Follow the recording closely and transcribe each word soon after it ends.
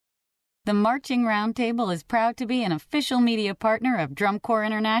The Marching Roundtable is proud to be an official media partner of Drum Corps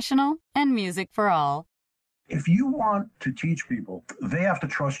International and Music for All. If you want to teach people, they have to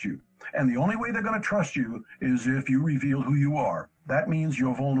trust you. And the only way they're going to trust you is if you reveal who you are. That means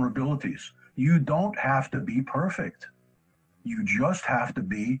your vulnerabilities. You don't have to be perfect. You just have to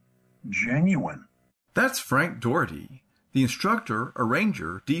be genuine. That's Frank Dorritie, the instructor,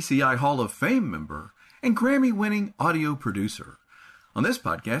 arranger, DCI Hall of Fame member, and Grammy-winning audio producer. On this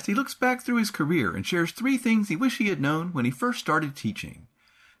podcast, he looks back through his career and shares 3 things he wished he had known when he first started teaching.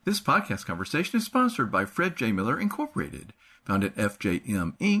 This podcast conversation is sponsored by Fred J. Miller Incorporated, found at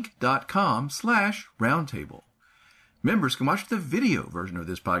fjminc.com/roundtable. Members can watch the video version of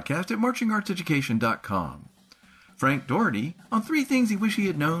this podcast at marchingartseducation.com. Frank Dorritie on 3 things he wished he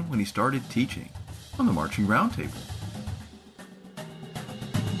had known when he started teaching on the Marching Roundtable.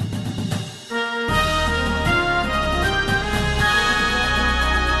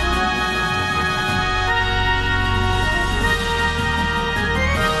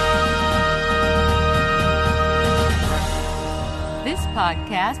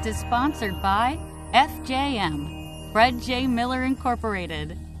 Podcast is sponsored by FJM, Fred J. Miller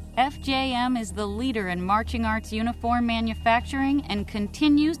Incorporated. FJM is the leader in marching arts uniform manufacturing and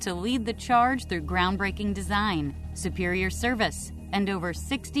continues to lead the charge through groundbreaking design, superior service, and over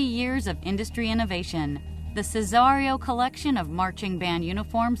 60 years of industry innovation. The Cesario collection of marching band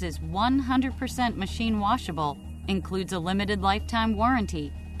uniforms is 100% machine washable, includes a limited lifetime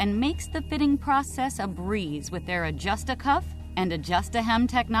warranty, and makes the fitting process a breeze with their Adjust-A-Cuff and Adjust-A-Hem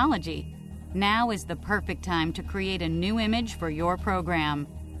technology. Now is the perfect time to create a new image for your program.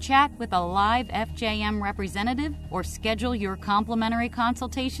 Chat with a live FJM representative or schedule your complimentary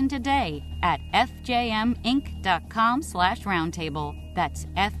consultation today at fjminc.com/roundtable. That's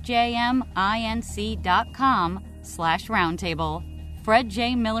fjminc.com/roundtable. Fred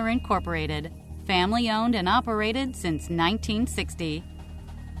J. Miller Incorporated, family owned and operated since 1960.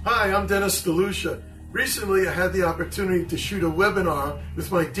 Hi, I'm Dennis DeLucia. Recently, I had the opportunity to shoot a webinar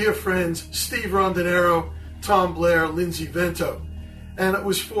with my dear friends Steve Rondinero, Tom Blair, Lindsay Vento. And it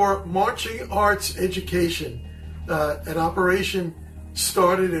was for marching arts education, an operation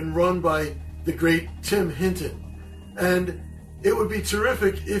started and run by the great Tim Hinton. And it would be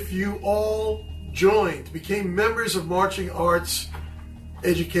terrific if you all joined, became members of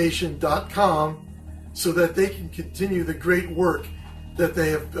marchingartseducation.com so that they can continue the great work that they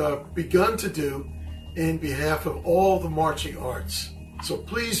have begun to do in behalf of all the marching arts. So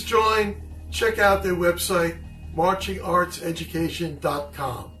please join, check out their website,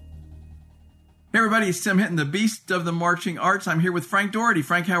 marchingartseducation.com. Hey everybody, it's Tim Hinton, the Beast of the Marching Arts. I'm here with Frank Dorritie.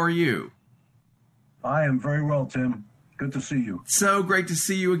 Frank, how are you? I am very well, Tim. Good to see you. So great to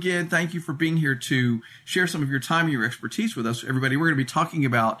see you again. Thank you for being here to share some of your time and your expertise with us. Everybody, we're going to be talking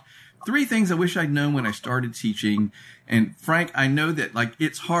about 3 things I wish I'd known when I started teaching. And Frank, I know that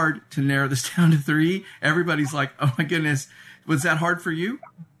it's hard to narrow this down to 3. Everybody's like, oh my goodness, was that hard for you?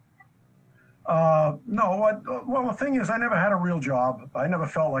 No. Well, the thing is, I never had a real job. I never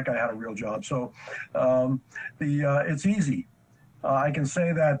felt like I had a real job. So it's easy. I can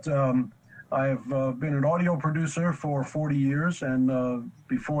say that I've been an audio producer for 40 years. And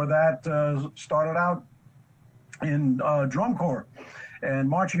before that, started out in drum corps and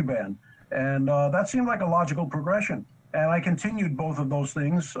marching band. And that seemed like a logical progression. And I continued both of those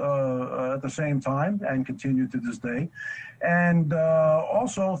things at the same time and continue to this day. And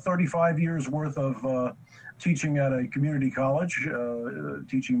also 35 years worth of teaching at a community college,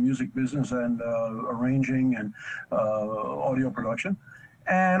 teaching music business and arranging and audio production.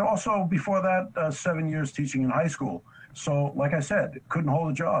 And also before that, 7 years teaching in high school. So like I said, couldn't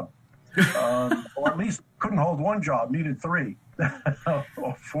hold a job. Or at least couldn't hold one job, needed 3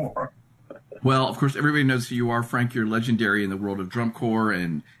 or 4. Well, of course, everybody knows who you are, Frank. You're legendary in the world of drum corps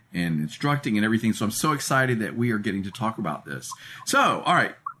and instructing and everything. So I'm so excited that we are getting to talk about this. So, all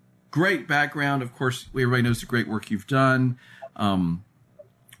right, great background. Of course, everybody knows the great work you've done.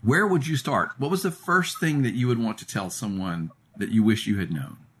 Where would you start? What was the first thing that you would want to tell someone that you wish you had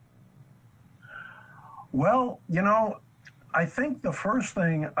known? Well, I think the first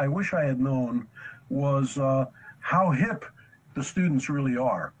thing I wish I had known was how hip the students really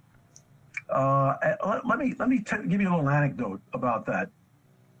are. Let me give you a little anecdote about that.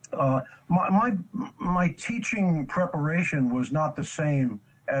 My teaching preparation was not the same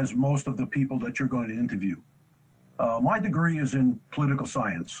as most of the people that you're going to interview. My degree is in political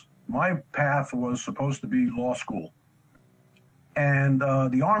science. My path was supposed to be law school. And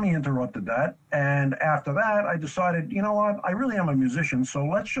the Army interrupted that. And after that, I decided, you know what, I really am a musician, so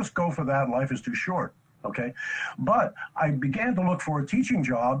let's just go for that. Life is too short. Okay. But I began to look for a teaching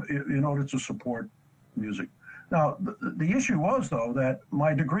job in order to support music. Now, the issue was, though, that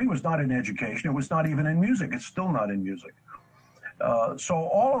my degree was not in education. It was not even in music. It's still not in music.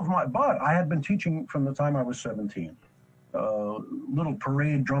 But I had been teaching from the time I was 17. Little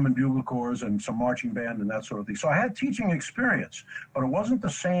parade, drum and bugle corps, and some marching band and that sort of thing. So I had teaching experience, but it wasn't the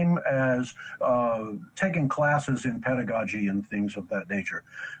same as taking classes in pedagogy and things of that nature.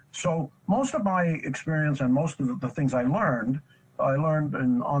 So most of my experience and most of the things I learned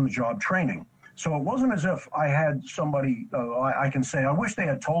in on-the-job training. So it wasn't as if I had somebody, I can say, I wish they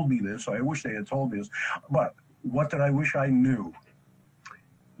had told me this, I wish they had told me this, but what did I wish I knew?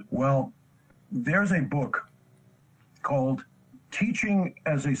 Well, there's a book called Teaching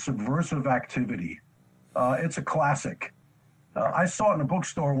as a Subversive Activity. It's a classic. I saw it in a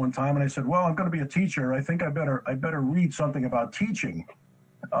bookstore one time, and I said, well, I'm going to be a teacher. I think I better read something about teaching.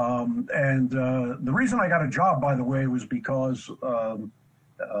 The reason I got a job, by the way, was because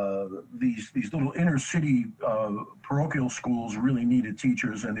these little inner city parochial schools really needed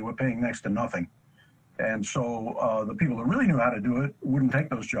teachers, and they were paying next to nothing. And so the people that really knew how to do it wouldn't take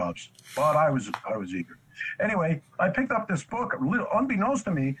those jobs. But I was eager. Anyway, I picked up this book. Unbeknownst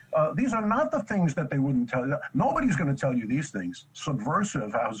to me, these are not the things that they wouldn't tell you. Nobody's going to tell you these things.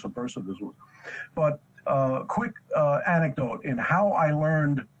 Subversive, how subversive this was. But quick anecdote in how I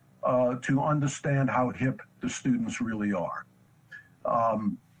learned to understand how hip the students really are.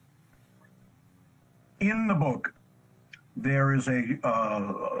 In the book, there is an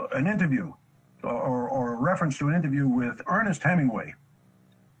interview or a reference to an interview with Ernest Hemingway,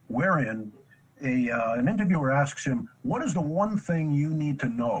 wherein an interviewer asks him, what is the one thing you need to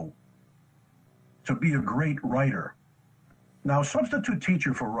know to be a great writer? Now, substitute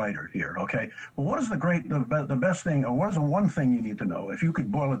teacher for writer here, okay? Well, what is the best thing, or what is the one thing you need to know, if you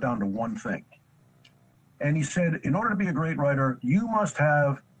could boil it down to one thing? And he said, in order to be a great writer, you must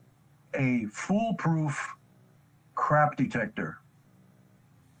have a foolproof crap detector.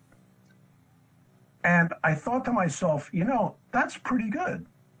 And I thought to myself, that's pretty good.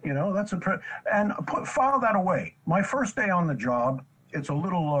 File that away. My first day on the job, it's a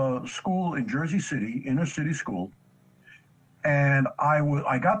little school in Jersey City, inner city school. And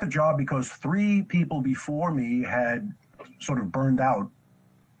I got the job because 3 people before me had sort of burned out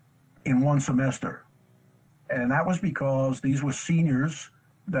in one semester. And that was because these were seniors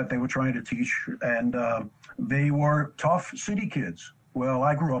that they were trying to teach, and they were tough city kids. Well,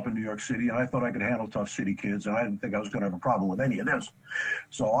 I grew up in New York City, and I thought I could handle tough city kids, and I didn't think I was going to have a problem with any of this.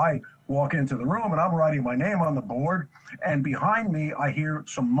 So I walk into the room, and I'm writing my name on the board, and behind me, I hear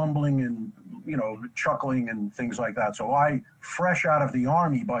some mumbling and, chuckling and things like that. So I, fresh out of the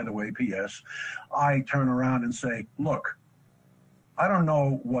Army, by the way, P.S., I turn around and say, look, I don't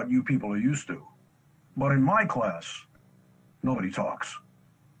know what you people are used to, but in my class, nobody talks.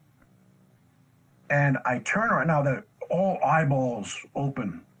 And I turn around, now that all eyeballs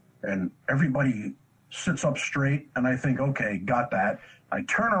open and everybody sits up straight, and I think, okay, got that. I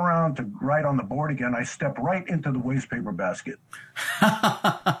turn around to write on the board again. I step right into the wastepaper basket.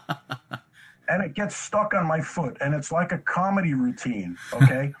 And it gets stuck on my foot, and it's like a comedy routine,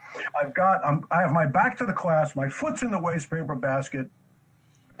 okay? I have my back to the class, my foot's in the wastepaper basket,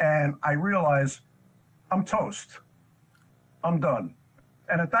 and I realize I'm toast. I'm done.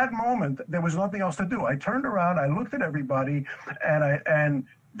 And at that moment, there was nothing else to do. I turned around, I looked at everybody, and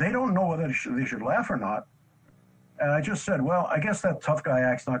they don't know whether they should laugh or not. And I just said, well, I guess that tough guy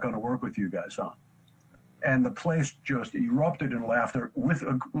act's not going to work with you guys, huh? And the place just erupted in laughter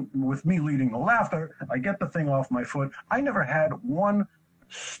with me leading the laughter. I get the thing off my foot. I never had one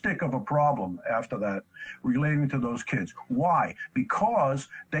stick of a problem after that relating to those kids. Why? Because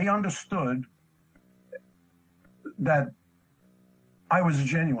they understood that I was a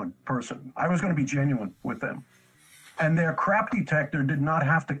genuine person. I was going to be genuine with them. And their crap detector did not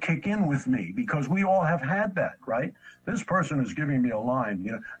have to kick in with me, because we all have had that, right? This person is giving me a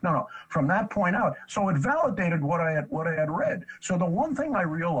line, No. From that point out, so it validated what I had read. So the one thing I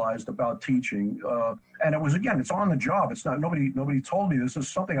realized about teaching, and it was, again, it's on the job. It's not, nobody told me this. Is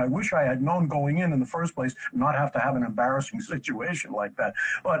something I wish I had known going in the first place, not have to have an embarrassing situation like that.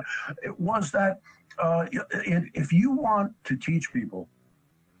 But it was that if you want to teach people,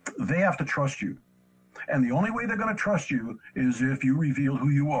 they have to trust you. And the only way they're going to trust you is if you reveal who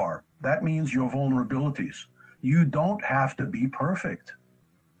you are. That means your vulnerabilities. You don't have to be perfect.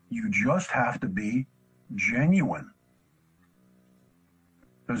 You just have to be genuine.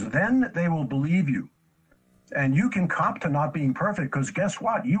 Because then they will believe you. And you can cop to not being perfect, because guess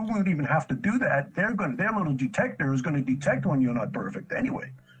what? You won't even have to do that. Their little detector is going to detect when you're not perfect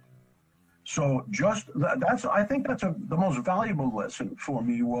anyway. So just that's, I think that's the most valuable lesson for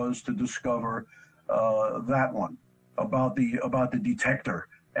me, was to discover that one about the detector,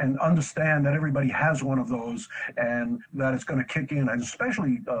 and understand that everybody has one of those, and that it's going to kick in, and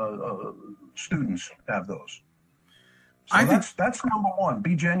especially students have those. So that's number one.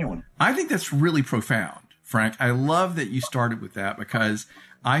 Be genuine. I think that's really profound, Frank. I love that you started with that, because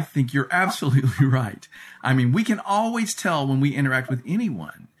I think you're absolutely right. I mean, we can always tell when we interact with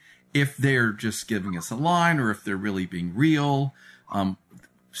anyone if they're just giving us a line or if they're really being real.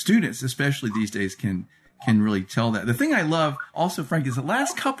 Students, especially these days, can really tell that. The thing I love also, Frank, is the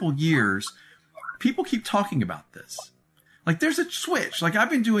last couple years, people keep talking about this. Like, there's a switch. Like, I've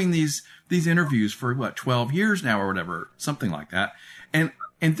been doing these interviews for 12 years now or whatever, something like that. And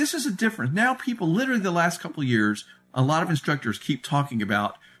this is a difference. Now people, literally the last couple of years, a lot of instructors keep talking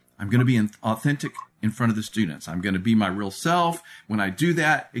about, I'm going to be authentic in front of the students. I'm going to be my real self. When I do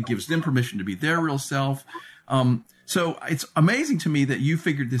that, it gives them permission to be their real self. So it's amazing to me that you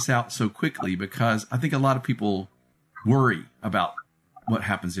figured this out so quickly, because I think a lot of people worry about what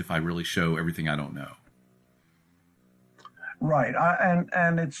happens if I really show everything I don't know. Right.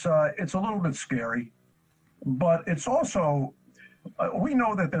 And it's a little bit scary, but it's also, we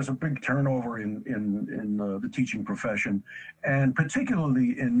know that there's a big turnover in the teaching profession, and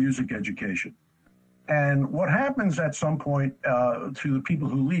particularly in music education. And what happens at some point to the people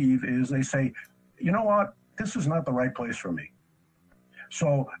who leave is they say, you know what, this is not the right place for me.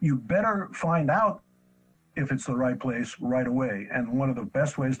 So you better find out if it's the right place right away. And one of the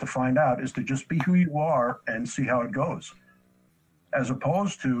best ways to find out is to just be who you are and see how it goes, as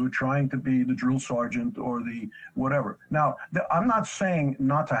opposed to trying to be the drill sergeant or the whatever. Now, I'm not saying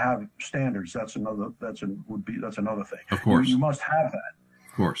not to have standards. That's another thing. Of course, you must have that.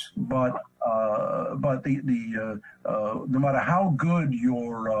 Of course. But the no matter how good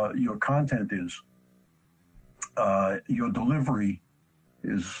your content is, your delivery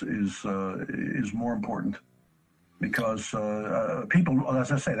is more important, because people,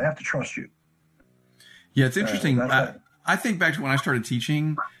 as I say, they have to trust you. Yeah, it's interesting. I think back to when I started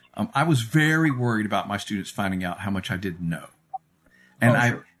teaching, I was very worried about my students finding out how much I didn't know. And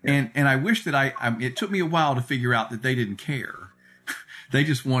sure. Yeah. and I wish that it took me a while to figure out that they didn't care. They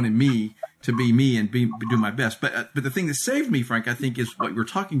just wanted me to be me and do my best. But the thing that saved me, Frank, I think, is what you're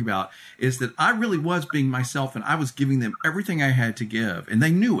talking about, is that I really was being myself, and I was giving them everything I had to give, and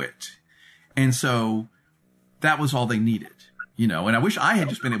they knew it. And so that was all they needed, and I wish I had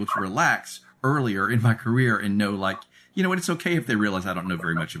just been able to relax earlier in my career and know, like, you know what, it's okay if they realize I don't know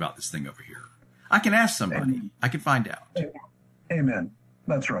very much about this thing over here. I can ask somebody. I can find out. Amen.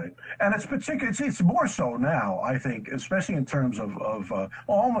 That's right. And it's particularly, it's more so now, I think, especially in terms of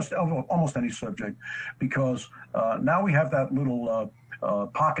almost any subject, because now we have that little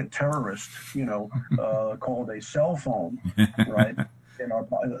pocket terrorist, called a cell phone, right?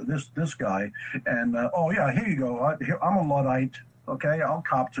 This guy, and here you go. I'm a Luddite. Okay, I'll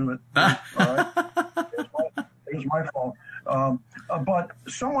cop to it. All right. Here's my phone. But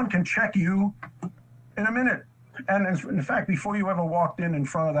someone can check you in a minute. And in fact, before you ever walked in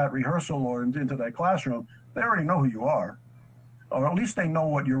front of that rehearsal or into that classroom, they already know who you are, or at least they know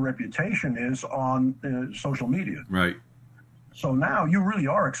what your reputation is on social media. Right. So now you really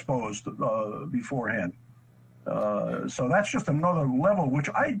are exposed beforehand. So that's just another level, which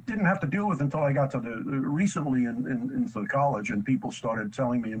I didn't have to deal with until I got to recently into the college, and people started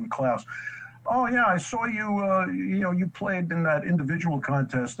telling me in class, "Oh yeah, I saw you. You played in that individual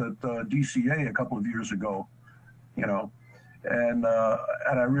contest at DCA a couple of years ago." And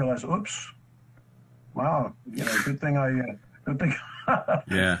I realized, oops, wow, good thing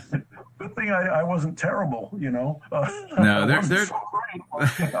yeah. Good thing I wasn't terrible, No, they're so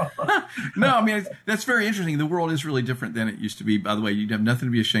great, No, I mean, that's very interesting. The world is really different than it used to be. By the way, you have nothing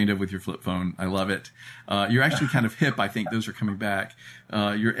to be ashamed of with your flip phone. I love it. You're actually kind of hip. I think those are coming back.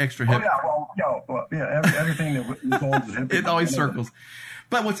 You're extra hip. Everything that gold is hip. It always circles.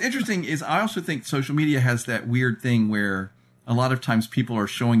 But what's interesting is I also think social media has that weird thing where a lot of times people are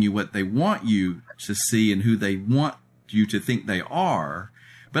showing you what they want you to see and who they want you to think they are.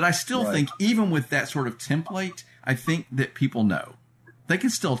 But I still think even with that sort of template, I think that people know. They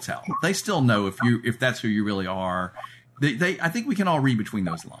can still tell. They still know if that's who you really are. I think we can all read between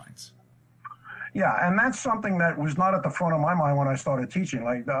those lines. Yeah, and that's something that was not at the front of my mind when I started teaching.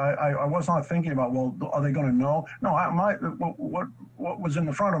 Like I was not thinking about, well, are they going to know? No, what was in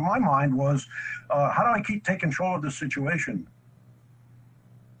the front of my mind was, how do I take control of this situation?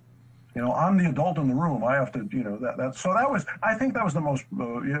 I'm the adult in the room. I have to, so I think that was the most,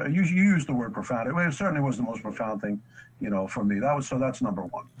 you used the word profound. It certainly was the most profound thing, for me. That's number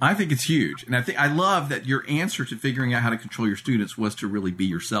one. I think it's huge. And I love that your answer to figuring out how to control your students was to really be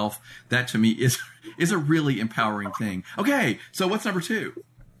yourself. That to me is a really empowering thing. Okay. So what's number two?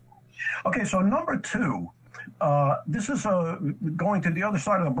 Okay. So number two, this is going to the other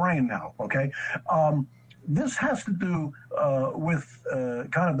side of the brain now. Okay. This has to do with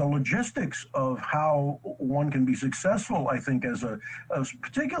kind of the logistics of how one can be successful. I think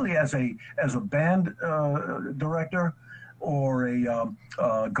particularly as a band director or a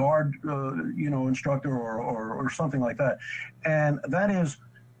guard instructor or something like that, and that is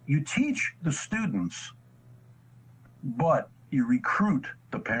you teach the students, but you recruit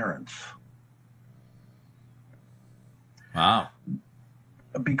the parents. Wow!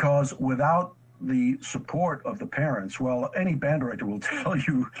 Because without the support of the parents, well, any band director will tell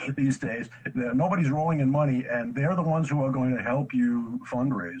you these days that nobody's rolling in money, and they're the ones who are going to help you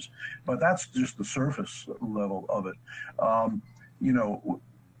fundraise. But that's just the surface level of it.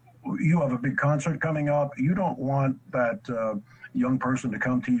 You have a big concert coming up. You don't want that young person to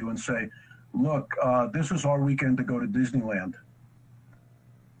come to you and say, look, this is our weekend to go to Disneyland.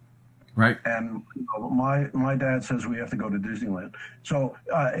 Right. And my dad says we have to go to Disneyland. So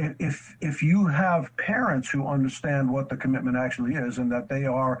if you have parents who understand what the commitment actually is, and that they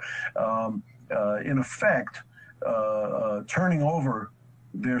are in effect turning over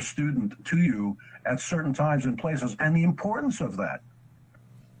their student to you at certain times and places, and the importance of that.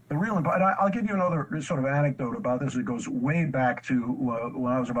 I'll give you another sort of anecdote about this. It goes way back to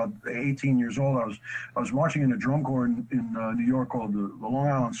when I was about 18 years old. I was marching in a drum corps in New York called the Long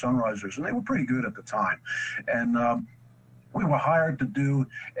Island Sunrisers, and they were pretty good at the time. And we were hired to do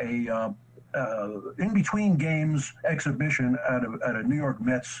a in between games exhibition at a New York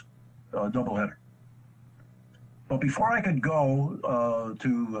Mets doubleheader. But before I could go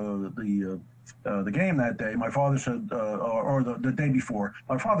to the game that day, my father said, or the day before,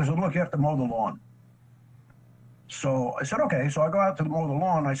 my father said, look, you have to mow the lawn. So I said, okay. So I go out to mow the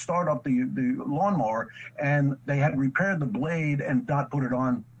lawn. I start up the lawnmower, and they had repaired the blade and not put it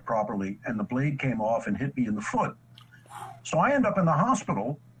on properly, and the blade came off and hit me in the foot. So I end up in the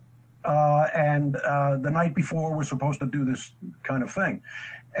hospital, and the night before we're supposed to do this kind of thing.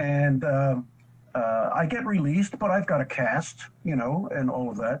 And I get released, but I've got a cast, and all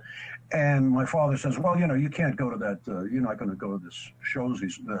of that. And my father says, well, you can't go to that. You're not going to go to this shows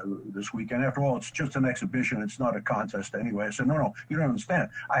this weekend. After all, it's just an exhibition. It's not a contest anyway. I said, no, you don't understand.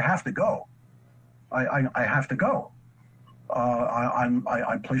 I have to go. I have to go.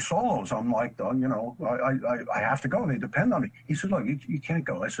 I play solos. I'm like, I have to go. They depend on me. He said, look, you can't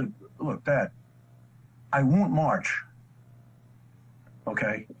go. I said, look, Dad, I won't march.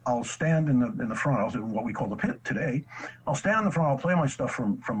 Okay, I'll stand in the front. I'll do what we call the pit today. I'll stand in the front. I'll play my stuff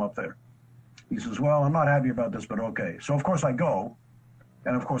from up there. He says, well, I'm not happy about this, but okay. So, of course, I go,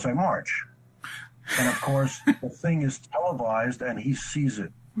 and, of course, I march. And, of course, the thing is televised, and he sees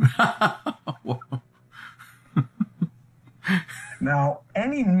it. Now,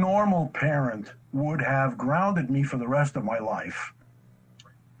 any normal parent would have grounded me for the rest of my life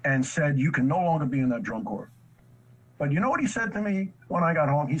and said, you can no longer be in that drum corps. But you know what he said to me when I got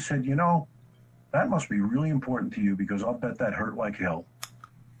home? He said, that must be really important to you, because I'll bet that hurt like hell.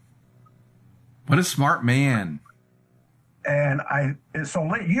 What a smart man. And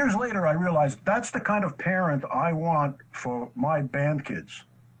so years later, I realized that's the kind of parent I want for my band kids.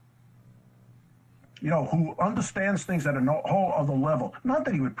 Who understands things at a whole other level. Not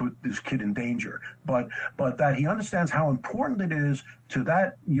that he would put this kid in danger, but that he understands how important it is to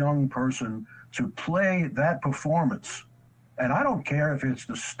that young person to play that performance. And I don't care if it's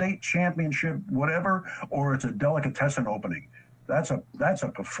the state championship, whatever, or it's a delicatessen opening. That's a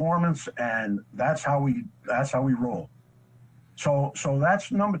performance, and that's how we roll. So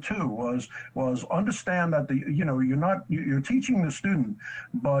that's number two was understand that you're teaching the student,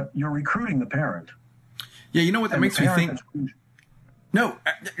 but you're recruiting the parent. Yeah, you know what that makes me think? No,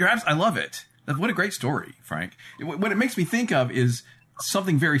 I love it. What a great story, Frank. What it makes me think of is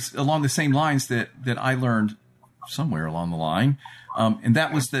something very along the same lines that I learned somewhere along the line. And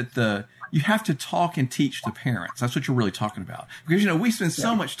that was that you have to talk and teach the parents. That's what you're really talking about. Because, we spend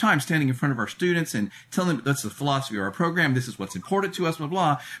so much time standing in front of our students and telling them that's the philosophy of our program. This is what's important to us, blah,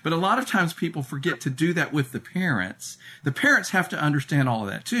 blah. But a lot of times people forget to do that with the parents. The parents have to understand all of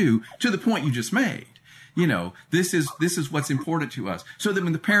that too, to the point you just made. This is what's important to us. So that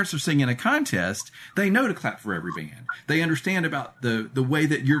when the parents are singing a contest, they know to clap for every band. They understand about the way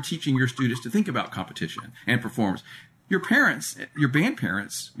that you're teaching your students to think about competition and performance. your parents, your band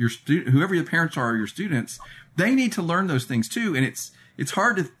parents, whoever your parents are, your students, they need to learn those things too. And it's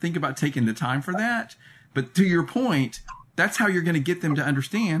hard to think about taking the time for that. But to your point, that's how you're going to get them to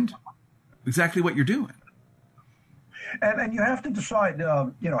understand exactly what you're doing. And you have to decide,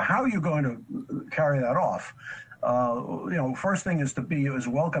 how you're going to carry that off. First thing is to be as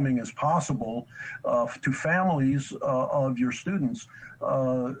welcoming as possible to families of your students,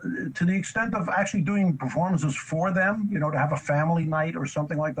 to the extent of actually doing performances for them, to have a family night or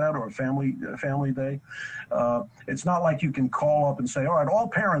something like that, or a family day. It's not like you can call up and say, all right, all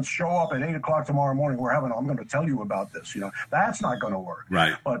parents show up at 8 o'clock tomorrow morning. I'm going to tell you about this. That's not going to work.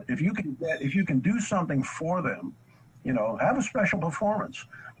 Right. But if you can do something for them, have a special performance.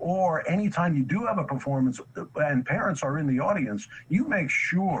 Or anytime you do have a performance and parents are in the audience, you make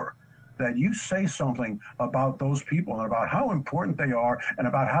sure that you say something about those people and about how important they are and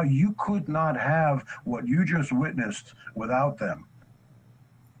about how you could not have what you just witnessed without them.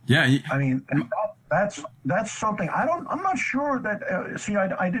 Yeah. I mean, that's something I'm not sure that,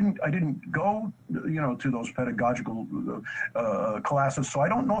 I didn't go, to those pedagogical classes. So I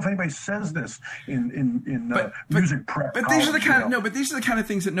don't know if anybody says this in music prep. But college, these are the kind of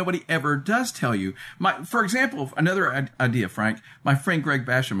things that nobody ever does tell you. For example, another idea, Frank, my friend Greg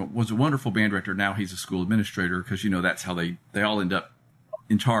Basham was a wonderful band director. Now he's a school administrator because, that's how they all end up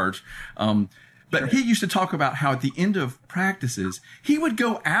in charge. But he used to talk about how at the end of practices, he would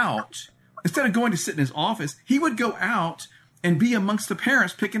go out. Instead of going to sit in his office, he would go out and be amongst the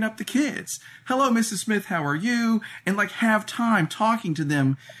parents picking up the kids. Hello, Mrs. Smith, how are you? And have time talking to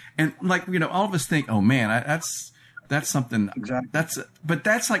them. And all of us think, oh man, that's something. Exactly. But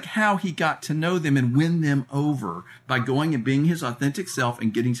that's how he got to know them and win them over, by going and being his authentic self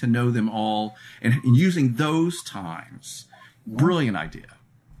and getting to know them all and using those times. Brilliant idea.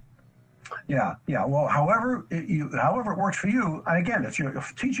 Yeah. Well, however it works for you, and again,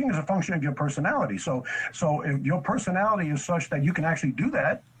 teaching is a function of your personality. So if your personality is such that you can actually do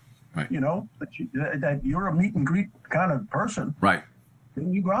that, right. That you're a meet and greet kind of person, right?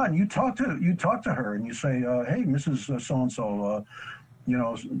 Then you go out and you talk to her and you say, hey, Mrs. So and so.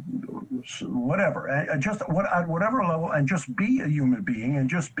 Whatever, just at whatever level, and just be a human being, and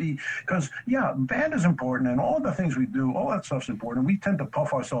just be, because band is important, and all the things we do, all that stuff's important. We tend to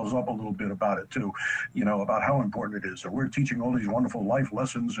puff ourselves up a little bit about it too, about how important it is. That we're teaching all these wonderful life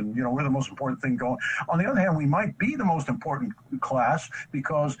lessons, and we're the most important thing going. On the other hand, we might be the most important class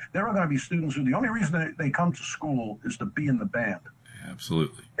because there are going to be students who the only reason they come to school is to be in the band.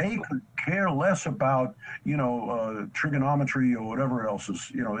 Absolutely. They could care less about, trigonometry or whatever else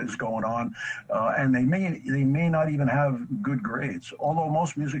is going on, and they may not even have good grades. Although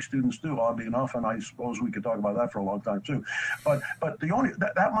most music students do, oddly enough, and I suppose we could talk about that for a long time too. But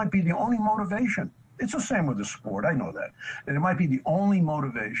that might be the only motivation. It's the same with the sport. I know that. And it might be the only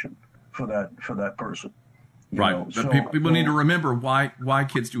motivation for that person. Right. People need to remember why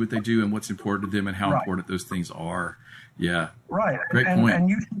kids do what they do and what's important to them and how important those things are. Yeah. Right. Great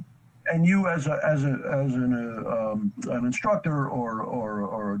point. And you as an instructor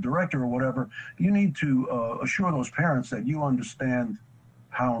or a director or whatever, you need to assure those parents that you understand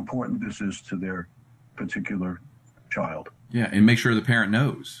how important this is to their particular child. Yeah, and make sure the parent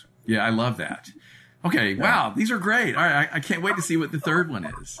knows. Yeah, I love that. Okay. Yeah. Wow, these are great. All right, I can't wait to see what the third one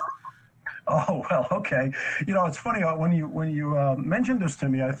is. Oh, well, okay. It's funny, when you mentioned this to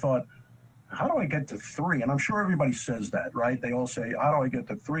me, I thought, how do I get to 3? And I'm sure everybody says that, right? They all say, how do I get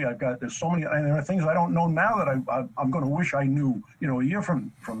to 3? There's so many, and there are things I don't know now that I'm going to wish I knew, a year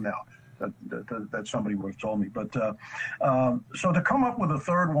from now, that somebody would have told me. But so to come up with a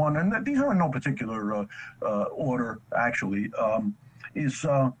third one, and these are in no particular order, actually, is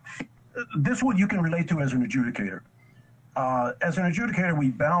this one you can relate to as an adjudicator. As an adjudicator,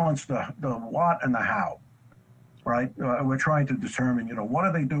 we balance the what and the how, right? We're trying to determine, what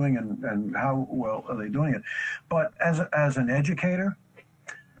are they doing and how well are they doing it. But as an educator,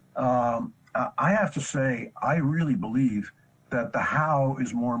 I have to say, I really believe that the how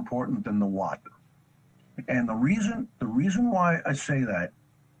is more important than the what. And the reason why I say that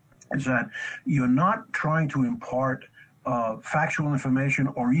is that you're not trying to impart factual information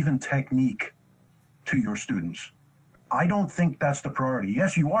or even technique to your students. I don't think that's the priority.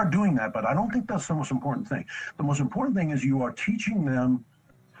 Yes, you are doing that, but I don't think that's the most important thing. The most important thing is you are teaching them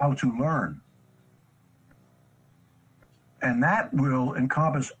how to learn. And that will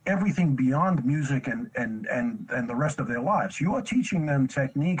encompass everything beyond music and the rest of their lives. You are teaching them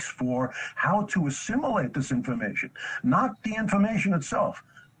techniques for how to assimilate this information, not the information itself.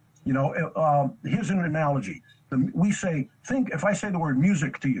 Here's an analogy. If I say the word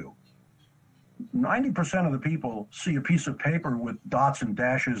music to you, 90% of the people see a piece of paper with dots and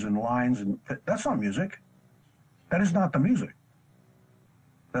dashes and lines, and that's not music. That is not the music.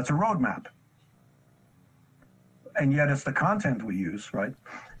 That's a roadmap. And yet it's the content we use, right?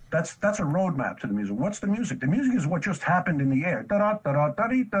 That's a roadmap to the music. What's the music? The music is what just happened in the air. Da-da, da-da,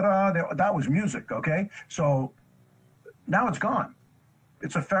 da-dee, da-da. That was music, okay? So now it's gone.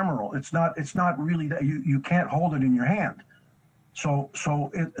 It's ephemeral. It's not really that you can't hold it in your hand. So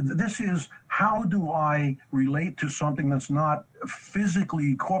this is, how do I relate to something that's not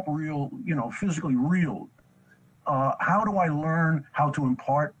physically corporeal, physically real? How do I learn how to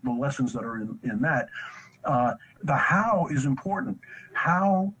impart the lessons that are in that? The how is important.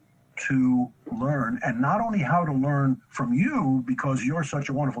 How to learn, and not only how to learn from you, because you're such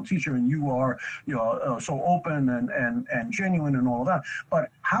a wonderful teacher and you are so open and genuine and all of that, but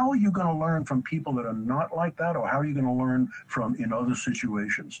how are you going to learn from people that are not like that, or how are you going to learn from in other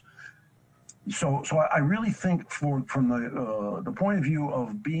situations? So I really think from the point of view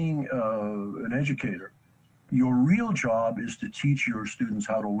of being an educator, your real job is to teach your students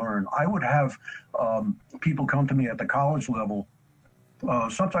how to learn. I would have people come to me at the college level.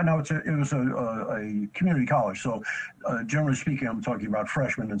 Sometimes now it was a community college, so generally speaking, I'm talking about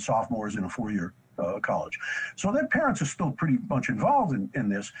freshmen and sophomores in a four-year college. So their parents are still pretty much involved in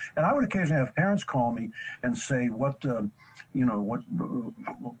this, and I would occasionally have parents call me and say, what's the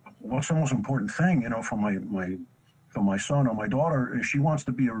most important thing, for my son or my daughter? She wants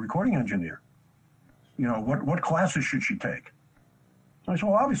to be a recording engineer. What classes should she take? I said,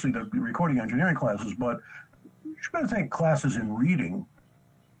 well, obviously the recording engineering classes, but she better take classes in reading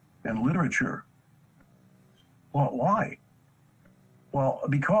and literature. Well, why? Well,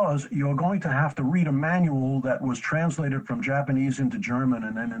 because you're going to have to read a manual that was translated from Japanese into German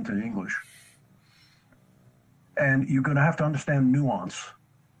and then into English. And you're going to have to understand nuance.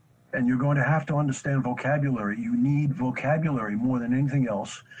 And you're going to have to understand vocabulary. You need vocabulary more than anything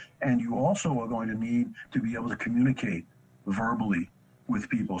else. And you also are going to need to be able to communicate verbally with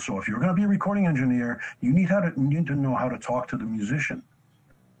people. So if you're going to be a recording engineer, you need to know how to talk to the musician.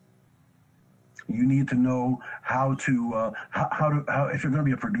 You need to know how if you're going to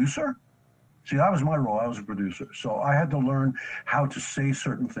be a producer. See, that was my role. I was a producer. So I had to learn how to say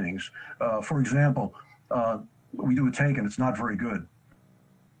certain things. For example, we do a take and it's not very good.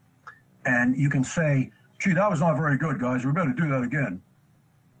 And you can say, gee, that was not very good, guys. We better do that again.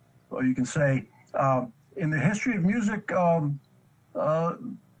 Or you can say, in the history of music,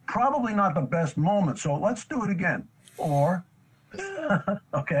 probably not the best moment, so let's do it again. Or,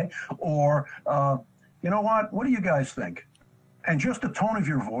 okay, or, you know what do you guys think? And just the tone of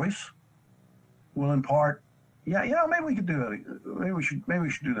your voice will impart, maybe we could do that. Maybe we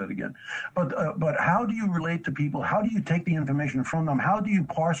should do that again. But how do you relate to people? How do you take the information from them? How do you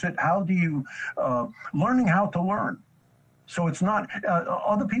parse it? How do you, learning how to learn? So it's not,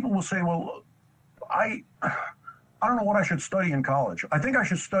 other people will say, well, I don't know what I should study in college. I think I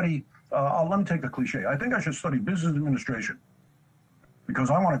should study, let me take the cliche. I think I should study business administration because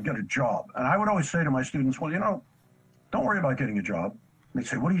I want to get a job. And I would always say to my students, well, don't worry about getting a job. And they'd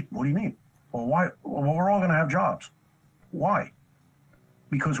say, what do you mean? Well, why? Well, we're all going to have jobs. Why?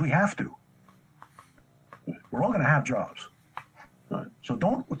 Because we have to. We're all going to have jobs. So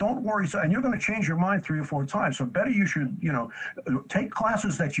don't worry. And you're going to change your mind 3 or 4 times. So better you should, take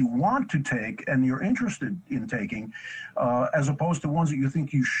classes that you want to take and you're interested in taking, as opposed to ones that you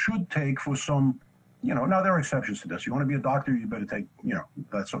think you should take for some, now there are exceptions to this. You want to be a doctor, you better take,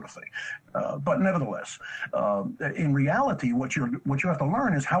 that sort of thing. But nevertheless, in reality, what you have to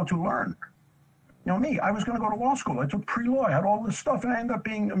learn is how to learn. Me, I was going to go to law school. I took pre-law. I had all this stuff, and I ended up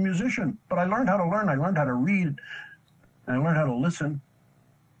being a musician. But I learned how to learn. I learned how to read. And I learned how to listen.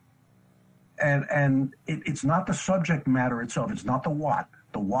 And it's not the subject matter itself. It's not the what.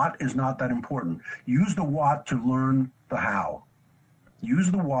 The what is not that important. Use the what to learn the how.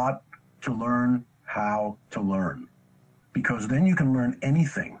 Use the what to learn how to learn. Because then you can learn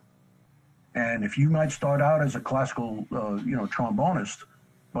anything. And if you might start out as a classical, trombonist,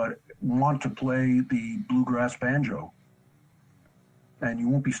 but want to play the bluegrass banjo, and you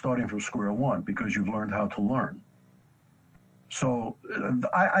won't be starting from square one because you've learned how to learn. So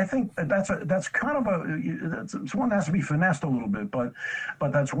I think that's kind of it's one that has to be finessed a little bit, but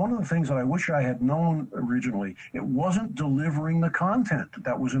that's one of the things that I wish I had known originally. It wasn't delivering the content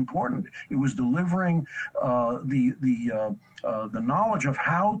that was important. It was delivering the knowledge of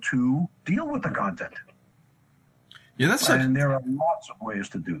how to deal with the content. Yeah, that's such, and there are lots of ways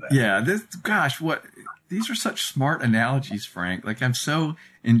to do that. yeah. These are such smart analogies, Frank. Like, I'm so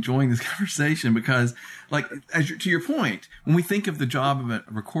enjoying this conversation because, like, to your point, when we think of the job of a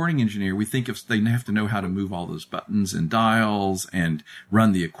recording engineer, we think of they have to know how to move all those buttons and dials and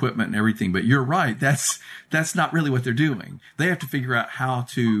run the equipment and everything. But you're right. That's not really what they're doing. They have to figure out how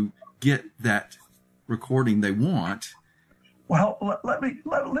to get that recording they want. Well, let me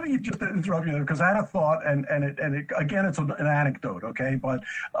just interrupt you there, because I had a thought, and again, it's an anecdote, okay? But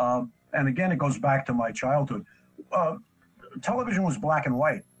and again, it goes back to my childhood. Television was black and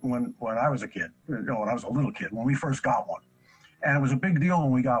white when I was a kid, when I was a little kid, when we first got one, and it was a big deal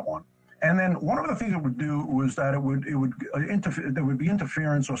when we got one. And then one of the things it would do was that it would interfere. There would be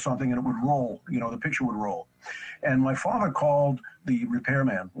interference or something, and it would roll. The picture would roll. And my father called the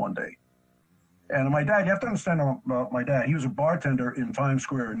repairman one day. And my dad, you have to understand about my dad, he was a bartender in Times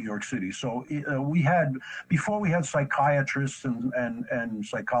Square in New York City. So before we had psychiatrists and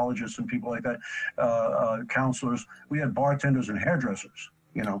psychologists and people like that, counselors, we had bartenders and hairdressers,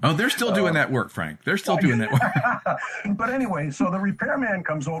 Oh, they're still doing that work, Frank. They're still doing that work. But anyway, so the repairman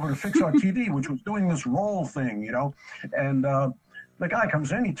comes over to fix our TV, which was doing this roll thing, and the guy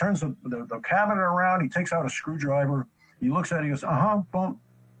comes in, he turns the cabinet around, he takes out a screwdriver, he looks at it, he goes, boom.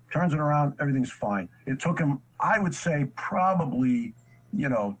 Turns it around, everything's fine. It took him, I would say, probably,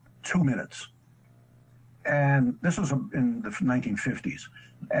 2 minutes. And this was in the 1950s.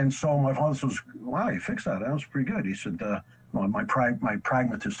 And so my father says, wow, you fixed that. That was pretty good. He said, my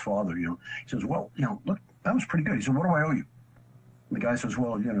pragmatist father, he says, well, look, that was pretty good. He said, what do I owe you? And the guy says,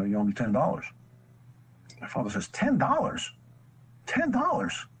 well, you owe me $10. My father says, $10?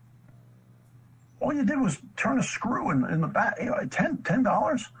 $10? All you did was turn a screw in the back.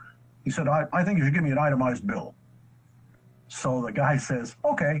 $10? He said, I think you should give me an itemized bill. So the guy says,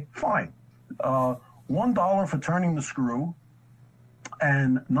 okay, fine. $1 for turning the screw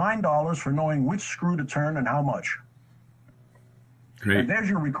and $9 for knowing which screw to turn and how much. Great. And there's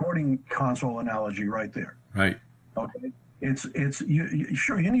your recording console analogy right there. Right. Okay.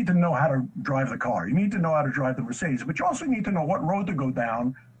 Sure, you need to know how to drive the car. You need to know how to drive the Mercedes, but you also need to know what road to go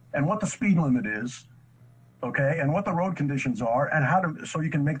down and what the speed limit is, okay, and what the road conditions are, and so you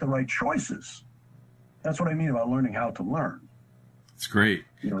can make the right choices. That's what I mean about learning how to learn. It's great.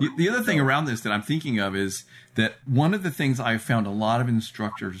 The other thing around this that I'm thinking of is that one of the things I've found a lot of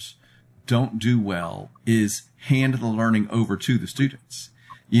instructors don't do well is hand the learning over to the students.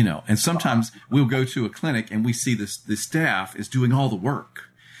 And sometimes we'll go to a clinic and we see the staff is doing all the work,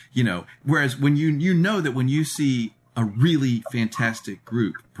 whereas when you know that when you see a really fantastic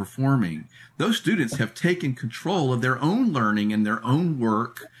group performing, those students have taken control of their own learning and their own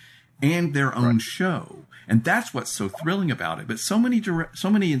work and their own show. And that's what's so thrilling about it. But so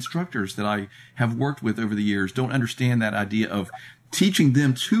many instructors that I have worked with over the years don't understand that idea of teaching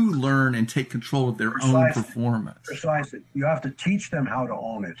them to learn and take control of their own performance. Precisely. You have to teach them how to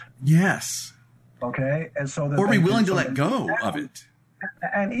own it. Yes. Okay. And so that or be willing to let go of it.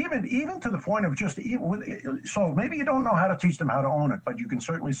 And even to the point of so maybe you don't know how to teach them how to own it, but you can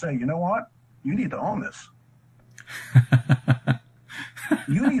certainly say, you know what? You need to own this.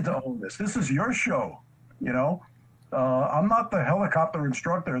 You need to own this. This is your show. I'm not the helicopter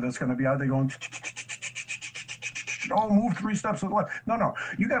instructor that's going to be out there going, move 3 steps to the left. No.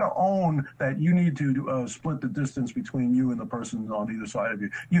 You got to own that you need to split the distance between you and the person on either side of you.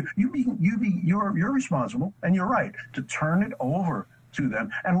 You're responsible, and you're right to turn it over to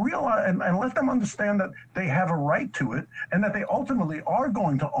them and realize and let them understand that they have a right to it and that they ultimately are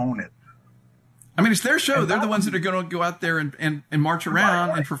going to own it. I mean, it's their show. They're the ones that are going to go out there and march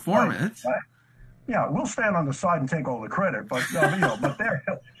around and perform it. Right. Yeah, we'll stand on the side and take all the credit, but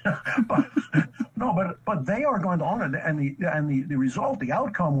but they are going to own it, and the result, the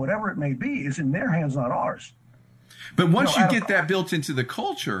outcome, whatever it may be, is in their hands, not ours. But once you get that built into the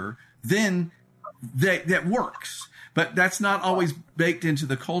culture, then that works. But that's not always baked into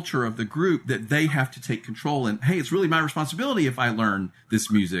the culture of the group that they have to take control. And hey, it's really my responsibility if I learn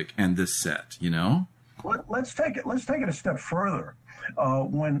this music and this set. Let's take it a step further.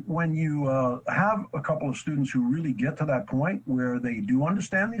 When you have a couple of students who really get to that point where they do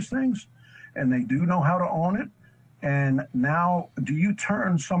understand these things and they do know how to own it, and now do you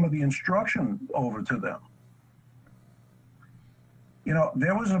turn some of the instruction over to them?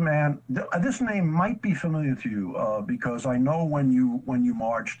 There was a man, this name might be familiar to you because I know when you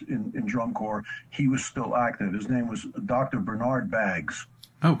marched in drum corps, he was still active. His name was Dr. Bernard Baggs.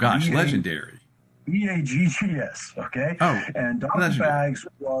 Oh, gosh, legendary. Baggs, okay? Oh, and Dr. legendary. Baggs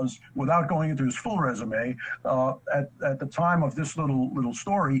was, without going into his full resume, at the time of this little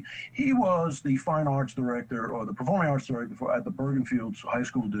story, he was the fine arts director or the performing arts director at the Bergenfield High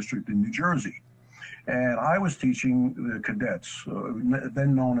School District in New Jersey. And I was teaching the cadets,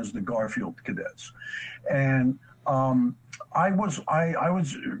 then known as the Garfield cadets. And I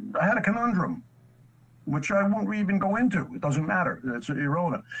had a conundrum, which I won't even go into. It doesn't matter. It's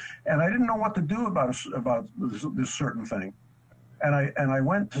irrelevant. And I didn't know what to do about this certain thing. And I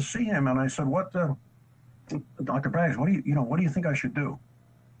went to see him, and I said, Dr. Baggs, what do you think I should do?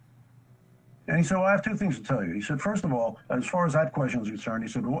 And he said, well, I have two things to tell you. He said, first of all, as far as that question is concerned, he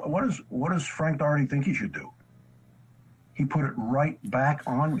said, what does Frank Dorritie think he should do? He put it right back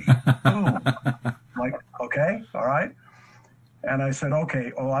on me. Boom. Like, okay, all right. And I said,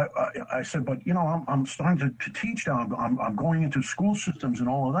 okay. Oh, I said, but I'm starting to teach now. I'm going into school systems and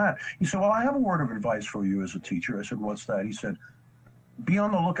all of that. He said, well, I have a word of advice for you as a teacher. I said, what's that? He said, be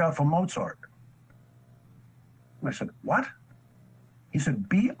on the lookout for Mozart. And I said, what? He said,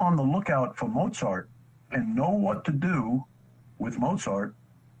 be on the lookout for Mozart and know what to do with Mozart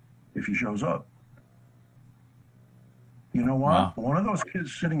if he shows up. You know what? Wow. One of those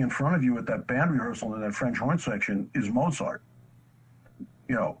kids sitting in front of you at that band rehearsal in that French horn section is Mozart.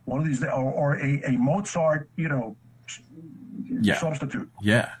 One of these, or a Mozart, substitute.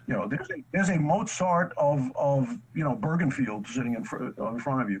 Yeah. There's a Mozart of Bergenfield sitting in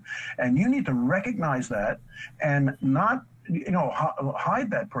front of you, and you need to recognize that and not hide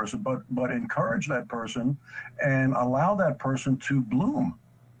that person, but encourage that person and allow that person to bloom.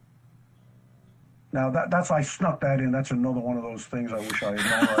 Now I snuck that in. That's another one of those things I wish I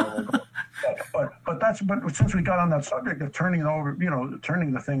had known. But since we got on that subject of turning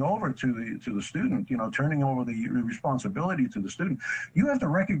the thing over to the student, turning over the responsibility to the student, you have to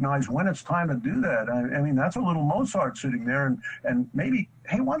recognize when it's time to do that. I mean, that's a little Mozart sitting there, and maybe,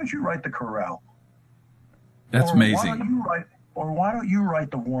 hey, why don't you write the chorale? That's amazing. Why don't you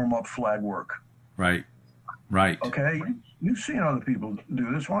write the warm-up flag work? Right. Okay, you've seen other people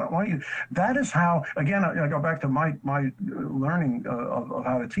do this. Why don't you? That is how. Again, I go back to my learning of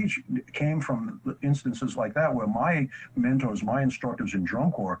how to teach came from instances like that, where my mentors, my instructors in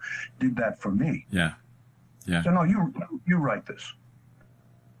drum corps, did that for me. Yeah. So no, you write this,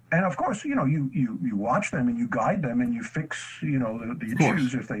 and of course, you watch them and you guide them and you fix the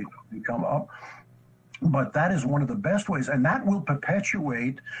issues if they come up. But that is one of the best ways, and that will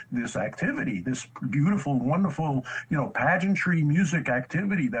perpetuate this activity, this beautiful, wonderful, pageantry music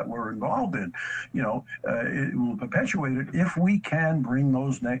activity that we're involved in. It will perpetuate it if we can bring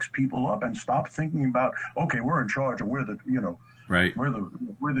those next people up and stop thinking about, okay, we're in charge, and we're the, right, we're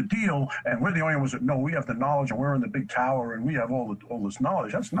the deal, and we're the only ones that know. We have the knowledge, and we're in the big tower, and we have all this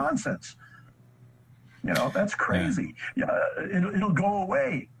knowledge. That's nonsense. That's crazy. Yeah, it'll go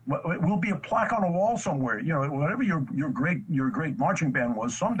away. It will be a plaque on a wall somewhere. Whatever your great marching band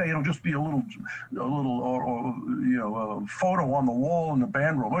was, someday it'll just be a little photo on the wall in the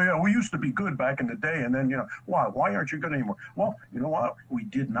band room. Oh yeah, we used to be good back in the day, and then why aren't you good anymore? Well, you know what? We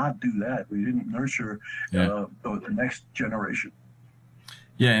did not do that. We didn't nurture the next generation.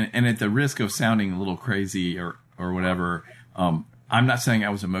 Yeah, and at the risk of sounding a little crazy or whatever. I'm not saying I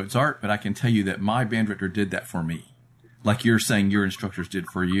was a Mozart, but I can tell you that my band director did that for me. Like you're saying your instructors did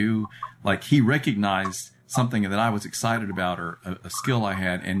for you. Like he recognized something that I was excited about or a skill I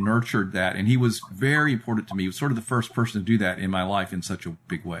had and nurtured that. And he was very important to me. He was sort of the first person to do that in my life in such a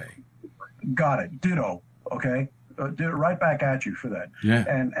big way. Got it. Ditto. Okay. Did it right back at you for that. Yeah.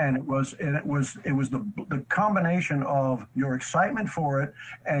 And it was the combination of your excitement for it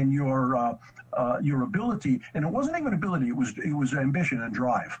and your ability, and it wasn't even ability, it was ambition and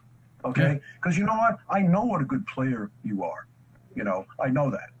drive. Okay? Because you know what? I know what a good player you are. I know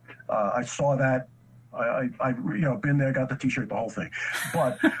that. I saw that. I been there, got the T-shirt, the whole thing.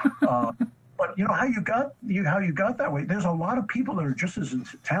 But but how you got that way. There's a lot of people that are just as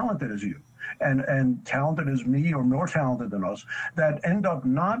talented as you. And talented as me or more talented than us that end up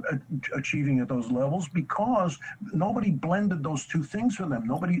not achieving at those levels because nobody blended those two things for them.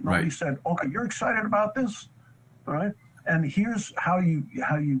 Nobody said, okay, you're excited about this, all right? And here's how you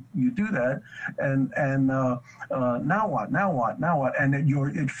do that. And now what? And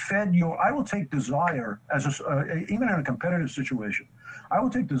it fed your. I will take desire as even in a competitive situation. I will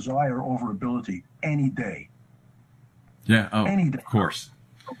take desire over ability any day. Yeah. Oh, any day. Of course.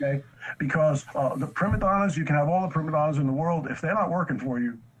 Okay, because the prima donnas, you can have all the prima donnas in the world. If they're not working for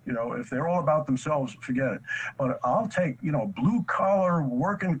you, if they're all about themselves, forget it. But I'll take, blue collar,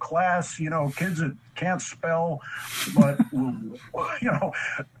 working class, kids that can't spell, but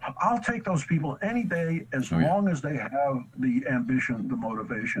I'll take those people any day as long as they have the ambition, the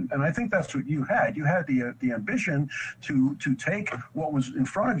motivation. And I think that's what you had. You had the ambition to take what was in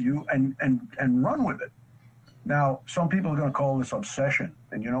front of you and run with it. Now, some people are going to call this obsession.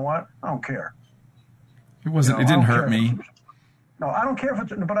 And you know what? I don't care. It wasn't. It didn't hurt me. No, I don't care if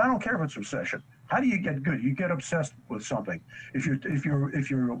it's. But I don't care if it's obsession. How do you get good? You get obsessed with something. If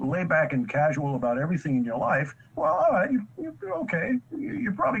you're laid back and casual about everything in your life, well, all right, you're okay.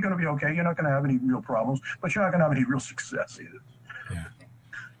 You're probably going to be okay. You're not going to have any real problems, but you're not going to have any real success either. Yeah,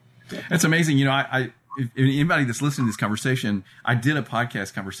 it's amazing. You know, if anybody that's listening to this conversation, I did a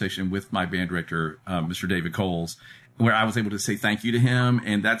podcast conversation with my band director, Mr. David Coles, where I was able to say thank you to him.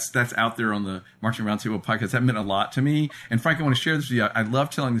 And that's out there on the Marching Roundtable podcast. That meant a lot to me. And Frank, I want to share this with you. I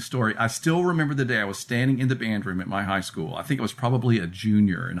love telling the story. I still remember the day I was standing in the band room at my high school. I think I was probably a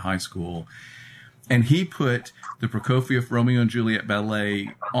junior in high school. And he put the Prokofiev Romeo and Juliet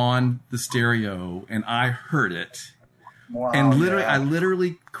ballet on the stereo, and I heard it. Wow, and literally, I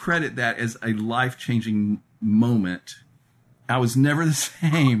literally credit that as a life-changing moment. I was never the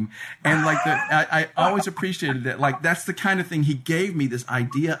same. And like I always appreciated that. Like, that's the kind of thing he gave me, this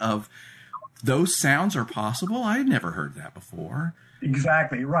idea of those sounds are possible. I had never heard that before.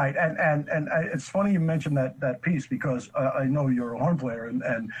 Exactly right, and it's funny you mentioned that piece, because I know you're a horn player,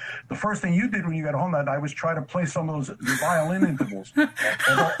 and the first thing you did when you got home that night was try to play some of those violin intervals. And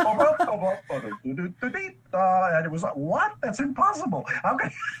it was like, what? That's impossible. How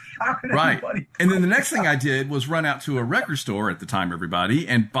could right? Anybody? And then the next thing I did was run out to a record store at the time, everybody,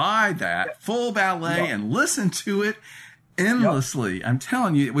 and buy that full ballet and listen to it endlessly. Yep. I'm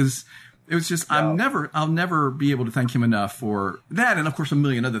telling you, it was just, I'll never be able to thank him enough for that. And of course, a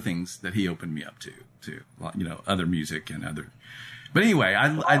million other things that he opened me up to, you know, other music and other. But anyway,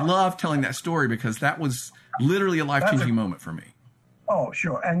 I love telling that story because that was literally a life-changing moment for me. Oh,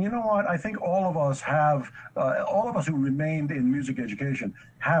 sure. And you know what? I think all of us who remained in music education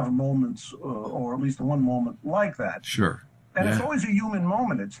have moments, or at least one moment like that. Sure. And it's always a human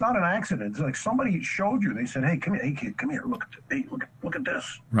moment. It's not an accident. It's like somebody showed you. They said, "Hey, come here. Hey, kid, come here. Look at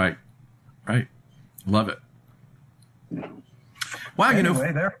this." Right. Right. Love it. Wow. Anyway, you know,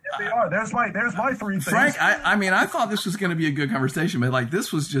 there they are. There's my three things. Frank, I mean, I thought this was going to be a good conversation, but like,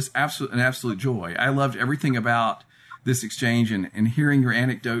 this was just an absolute joy. I loved everything about this exchange and hearing your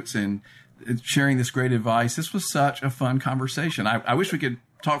anecdotes and sharing this great advice. This was such a fun conversation. I wish we could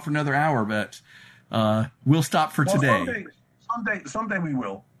talk for another hour, but we'll stop for today. Someday we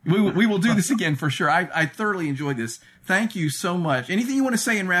will. We will do this again for sure. I thoroughly enjoyed this. Thank you so much. Anything you want to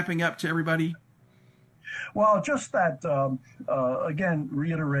say in wrapping up to everybody? Well, just that, again,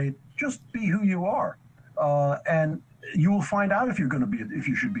 reiterate, just be who you are. And you will find out if you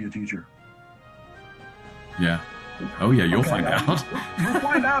should be a teacher. Yeah. Oh, yeah, you'll find out. You'll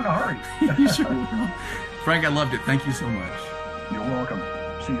find out in a hurry. You sure will. Frank, I loved it. Thank you so much. You're welcome.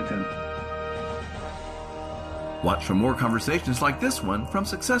 See you, Tim. Watch for more conversations like this one from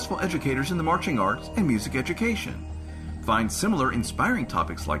successful educators in the marching arts and music education. Find similar inspiring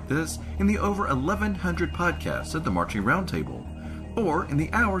topics like this in the over 1,100 podcasts of the Marching Roundtable, or in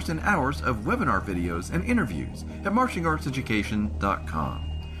the hours and hours of webinar videos and interviews at marchingartseducation.com.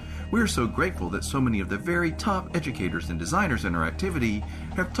 We are so grateful that so many of the very top educators and designers in our activity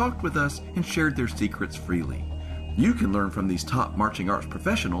have talked with us and shared their secrets freely. You can learn from these top marching arts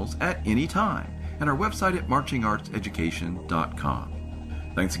professionals at any time at our website at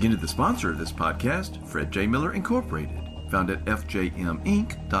marchingartseducation.com. Thanks again to the sponsor of this podcast, Fred J. Miller Incorporated, found at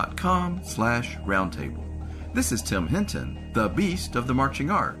fjminc.com/roundtable. This is Tim Hinton, the Beast of the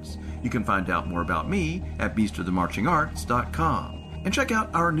Marching Arts. You can find out more about me at beastofthemarchingarts.com. And check out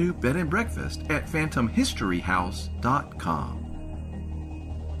our new bed and breakfast at phantomhistoryhouse.com.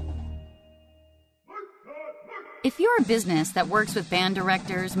 If you're a business that works with band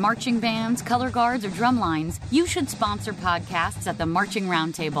directors, marching bands, color guards, or drum lines, you should sponsor podcasts at the Marching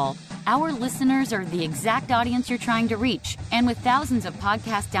Roundtable. Our listeners are the exact audience you're trying to reach, and with thousands of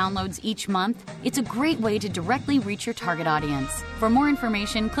podcast downloads each month, it's a great way to directly reach your target audience. For more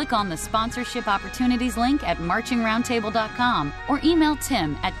information, click on the sponsorship opportunities link at marchingroundtable.com or email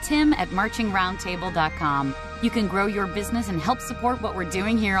Tim at marchingroundtable.com. You can grow your business and help support what we're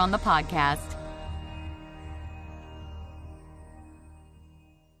doing here on the podcast.